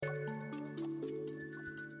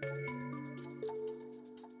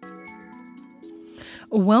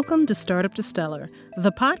Welcome to Startup to Stellar,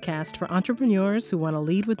 the podcast for entrepreneurs who want to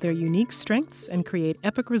lead with their unique strengths and create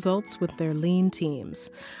epic results with their lean teams.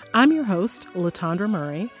 I'm your host, Latondra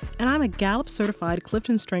Murray, and I'm a Gallup-certified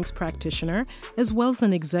Clifton Strengths practitioner as well as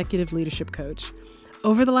an executive leadership coach.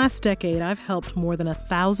 Over the last decade, I've helped more than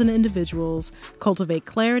 1,000 individuals cultivate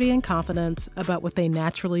clarity and confidence about what they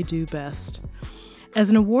naturally do best. As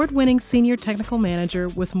an award-winning senior technical manager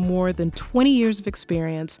with more than 20 years of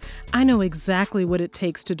experience, I know exactly what it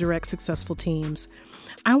takes to direct successful teams.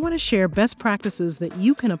 I want to share best practices that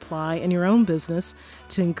you can apply in your own business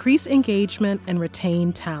to increase engagement and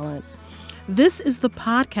retain talent. This is the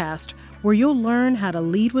podcast where you'll learn how to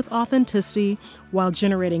lead with authenticity while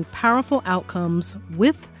generating powerful outcomes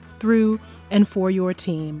with, through, and for your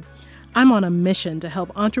team. I'm on a mission to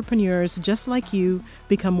help entrepreneurs just like you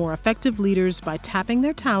become more effective leaders by tapping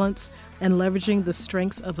their talents and leveraging the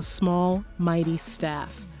strengths of a small, mighty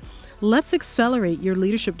staff. Let's accelerate your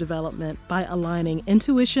leadership development by aligning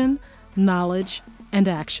intuition, knowledge, and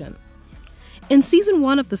action. In season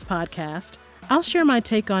 1 of this podcast, I'll share my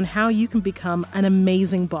take on how you can become an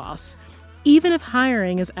amazing boss, even if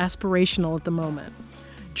hiring is aspirational at the moment.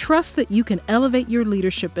 Trust that you can elevate your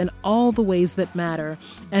leadership in all the ways that matter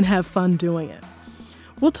and have fun doing it.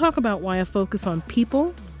 We'll talk about why a focus on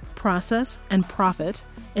people, process, and profit,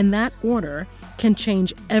 in that order, can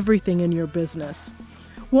change everything in your business.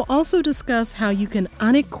 We'll also discuss how you can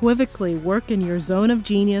unequivocally work in your zone of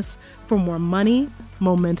genius for more money,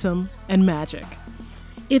 momentum, and magic.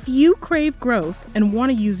 If you crave growth and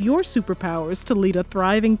want to use your superpowers to lead a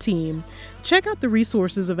thriving team, check out the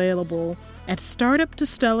resources available at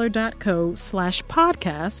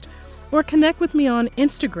startuptostellar.co/podcast or connect with me on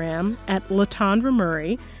Instagram at Latondra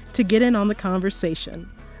Murray to get in on the conversation.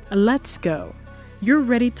 Let's go. You're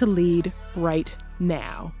ready to lead right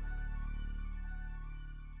now.